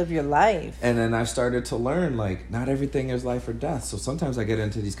happens. Go live your life. And then I started to learn, like, not everything is life or death. So sometimes I get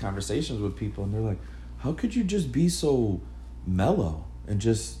into these conversations with people and they're like, how could you just be so mellow and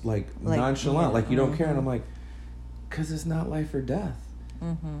just like nonchalant, like you don't care? And I'm like, because it's not life or death.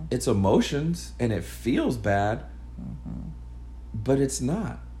 It's emotions and it feels bad, but it's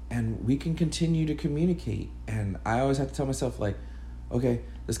not. And we can continue to communicate. And I always have to tell myself, like, okay,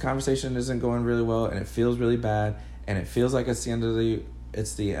 this conversation isn't going really well and it feels really bad and it feels like it's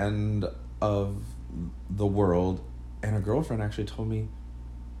the end of the world. And a girlfriend actually told me,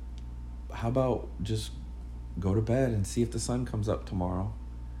 how about just go to bed and see if the sun comes up tomorrow,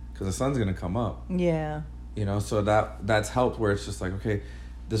 because the sun's going to come up. Yeah. You know, so that's helped, where it's just like, okay,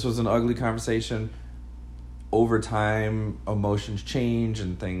 this was an ugly conversation. Over time, emotions change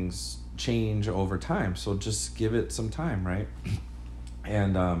and things change over time. So just give it some time, right?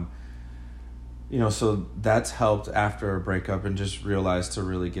 And, you know, so that's helped after a breakup, and just realize to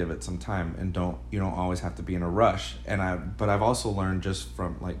really give it some time, and you don't always have to be in a rush. But I've also learned just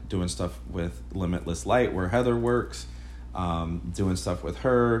from like doing stuff with Limitless Light, where Heather works, doing stuff with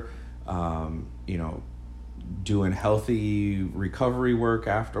her, you know, doing healthy recovery work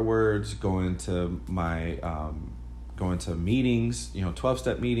afterwards, going to meetings, you know,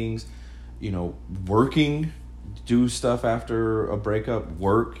 12-step meetings, you know, working, do stuff after a breakup,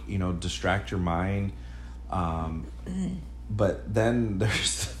 work, you know, distract your mind. But then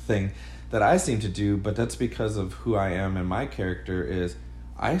there's the thing that I seem to do, but that's because of who I am and my character, is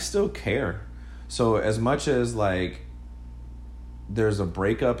I still care. So as much as like there's a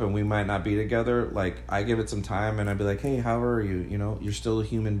breakup and we might not be together, like I give it some time and I'd be like, hey, how are you? You know, you're still a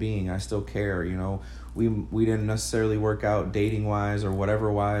human being. I still care. You know, we didn't necessarily work out dating wise or whatever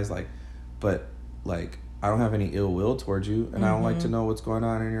wise, like, but like, I don't have any ill will towards you, and I don't like to know what's going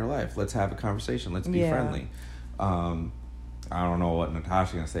on in your life. Let's have a conversation. Let's be friendly. I don't know what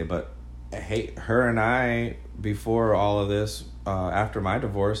Natasha's gonna say, but hey, her and I, before all of this, after my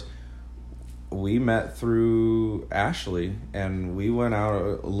divorce, we met through Ashley, and we went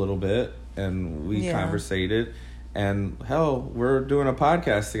out a little bit and we conversated, and hell, we're doing a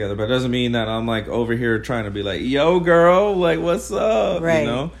podcast together. But it doesn't mean that I'm like over here trying to be like, yo girl, like what's up, right? You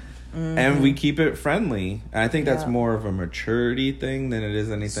know. And we keep it friendly. And I think that's more of a maturity thing than it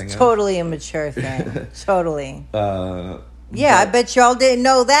is anything else. Totally a mature thing. Totally. I bet y'all didn't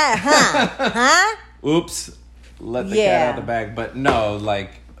know that, huh? Huh? Oops. Let the cat out of the bag. But no,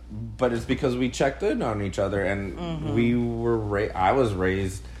 like, but it's because we checked in on each other, and we were I was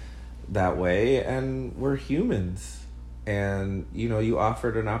raised that way, and we're humans. And, you know, you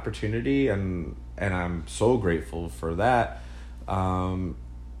offered an opportunity, and I'm so grateful for that.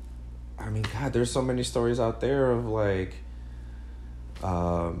 I mean, God, there's so many stories out there of like,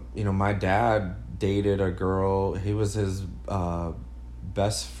 you know, my dad dated a girl. He was his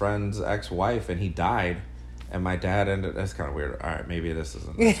best friend's ex-wife, and he died. And my dad ended. That's kind of weird. All right, maybe this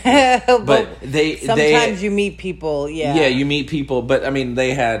isn't. But sometimes you meet people. Yeah, you meet people. But I mean,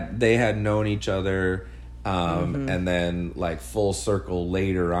 they had known each other, and then like full circle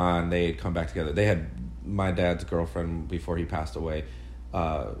later on, they had come back together. They had my dad's girlfriend before he passed away.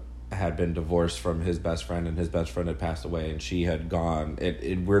 Had been divorced from his best friend, and his best friend had passed away, and she had gone.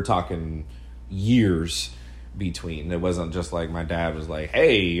 We're talking years between. It wasn't just like my dad was like,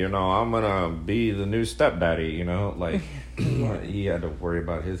 hey, you know, I'm gonna be the new stepdaddy, you know, like he had to worry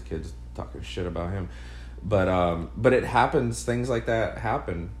about his kids talking shit about him. But it happens, things like that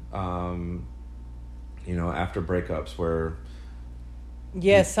happen, you know, after breakups where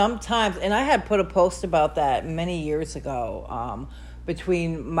sometimes, and I had put a post about that many years ago,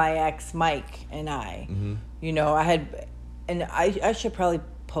 between my ex Mike and I. You know, I should probably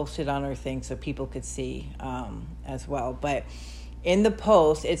post it on our thing so people could see as well. But in the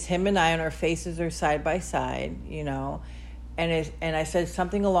post, it's him and I, and our faces are side by side, you know, and I said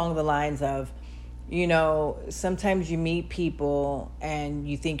something along the lines of, you know, sometimes you meet people and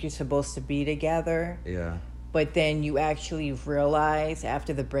you think you're supposed to be together. Yeah. But then you actually realize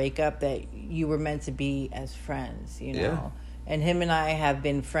after the breakup that you were meant to be as friends, you know. Yeah. And him and I have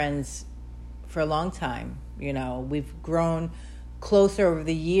been friends for a long time. You know, we've grown closer over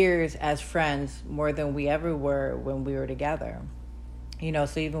the years as friends more than we ever were when we were together. You know,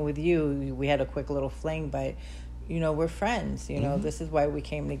 so even with you, we had a quick little fling, but, you know, we're friends. You know, this is why we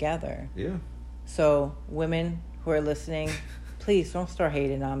came together. Yeah. So women who are listening, please don't start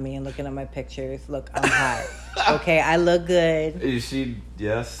hating on me and looking at my pictures. Look, I'm hot. Okay, I look good.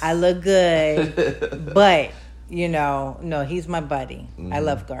 Yes. I look good. But... you know, no, he's my buddy. I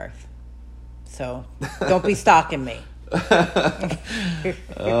love Garth. So don't be stalking me.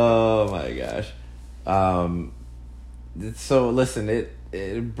 Oh my gosh. So listen,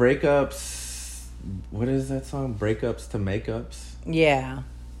 it breakups. What is that song? Breakups to makeups. Yeah.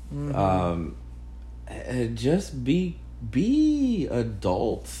 Just be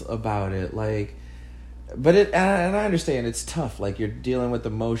adults about it, like. But and I understand it's tough. Like, you're dealing with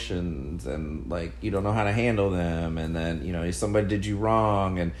emotions, and like you don't know how to handle them, and then somebody did you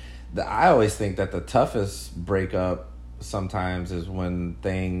wrong, and I always think that the toughest breakup sometimes is when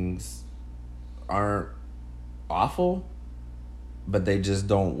things aren't awful, but they just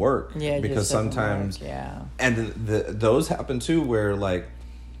don't work. Yeah, because sometimes work, yeah. And those happen too, where like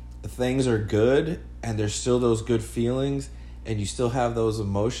things are good and there's still those good feelings. And you still have those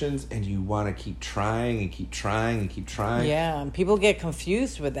emotions, and you want to keep trying and keep trying and keep trying. Yeah, and people get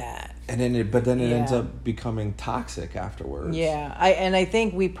confused with that. And then it ends up becoming toxic afterwards. Yeah, I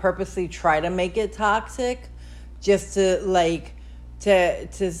think we purposely try to make it toxic, just to like to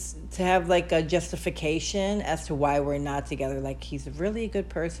have like a justification as to why we're not together. Like, he's really a good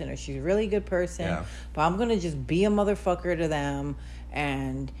person, or she's a really good person, but I'm gonna just be a motherfucker to them,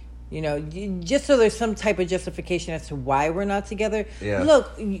 and. Just so there's some type of justification as to why we're not together. Yeah.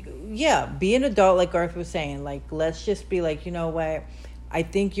 Look, be an adult, like Garth was saying. Like, let's just be like, you know what? I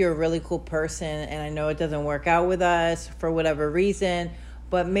think you're a really cool person, and I know it doesn't work out with us for whatever reason,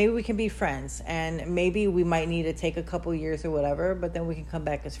 but maybe we can be friends, and maybe we might need to take a couple years or whatever, but then we can come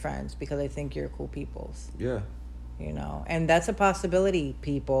back as friends because I think you're cool peoples. Yeah. And that's a possibility,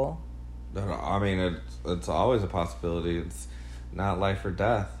 people. I mean, it's always a possibility. It's not life or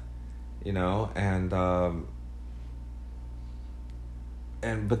death. And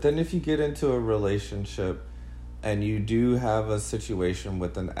but then if you get into a relationship and you do have a situation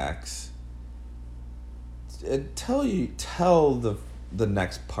with an ex, tell the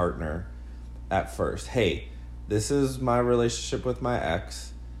next partner at first, hey, this is my relationship with my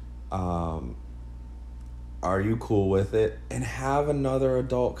ex. Are you cool with it? And have another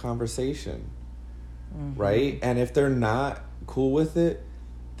adult conversation. Mm-hmm. Right? And if they're not cool with it,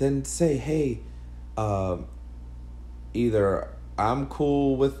 then say, hey, either I'm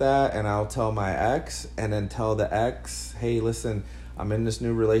cool with that and I'll tell my ex, and then tell the ex, hey, listen, I'm in this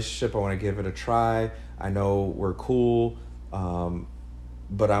new relationship. I want to give it a try. I know we're cool,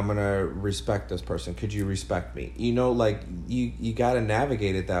 but I'm going to respect this person. Could you respect me? Like, you got to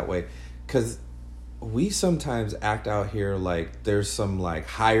navigate it that way, because we sometimes act out here like there's some like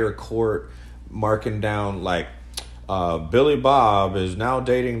higher court marking down like, Billy Bob is now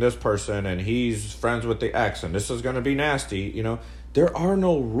dating this person and he's friends with the ex and this is going to be nasty. There are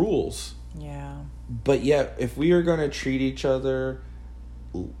no rules. Yeah. But yet, if we are going to treat each other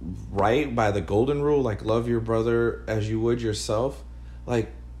right by the golden rule, like love your brother as you would yourself,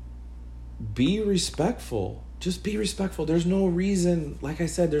 like be respectful. Just be respectful. There's no reason, like I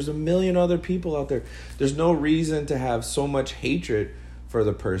said, there's a million other people out there. There's no reason to have so much hatred for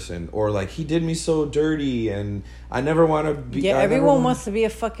the person, or like, he did me so dirty and I never want to be. Yeah, everyone wants to be a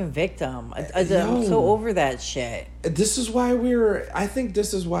fucking victim. I'm so over that shit. This is why I think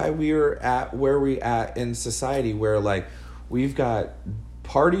this is why we're at where we at in society, where like we've got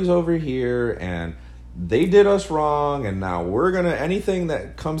parties over here and they did us wrong, and now we're gonna, anything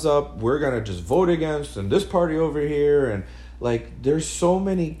that comes up we're gonna just vote against, and this party over here, and like there's so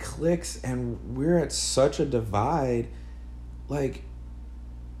many cliques and we're at such a divide, like.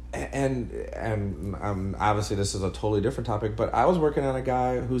 And obviously this is a totally different topic, but I was working on a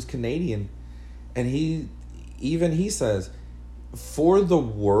guy who's Canadian, and he says, for the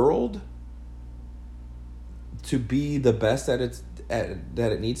world to be the best that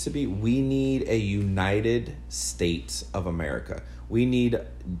it needs to be, we need a United States of America. We need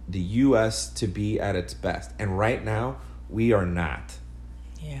the U.S. to be at its best, and right now we are not.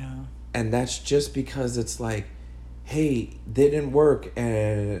 Yeah. And that's just because it's like, hey, they didn't work,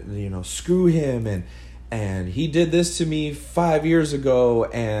 and screw him, and he did this to me 5 years ago,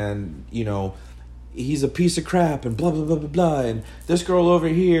 and he's a piece of crap, and blah blah blah blah blah, and this girl over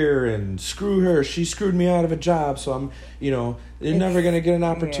here, and screw her, she screwed me out of a job, so I'm they're never gonna get an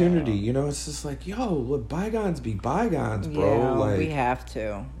opportunity. It's just like, let bygones be bygones, bro. Yeah, like, we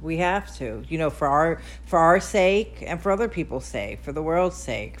have to for our sake, and for other people's sake, for the world's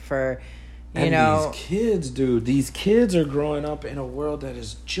sake, for these kids, dude. These kids are growing up in a world that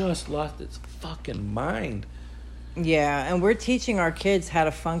has just lost its fucking mind. Yeah, and we're teaching our kids how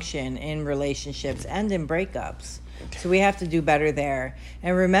to function in relationships and in breakups. So we have to do better there.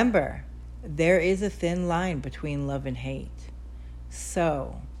 And remember, there is a thin line between love and hate.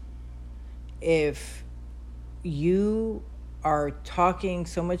 So if you are talking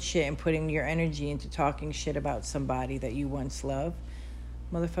so much shit and putting your energy into talking shit about somebody that you once loved,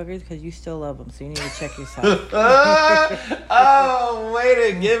 motherfuckers, because you still love them, so you need to check yourself. Oh,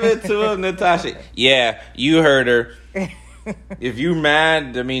 way to give it to him, Natasha. Yeah, you heard her. If you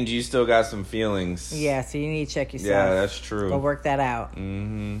mad, that means you still got some feelings. Yeah, so you need to check yourself. Yeah, that's true. Go work that out.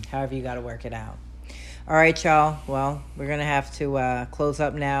 Mm-hmm. However you got to work it out. All right, y'all. Well, we're going to have to close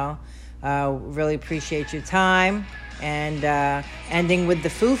up now. Really appreciate your time. And ending with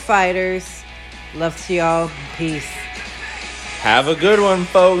the Foo Fighters. Love to y'all. Peace. Have a good one,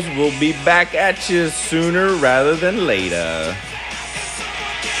 folks. We'll be back at you sooner rather than later.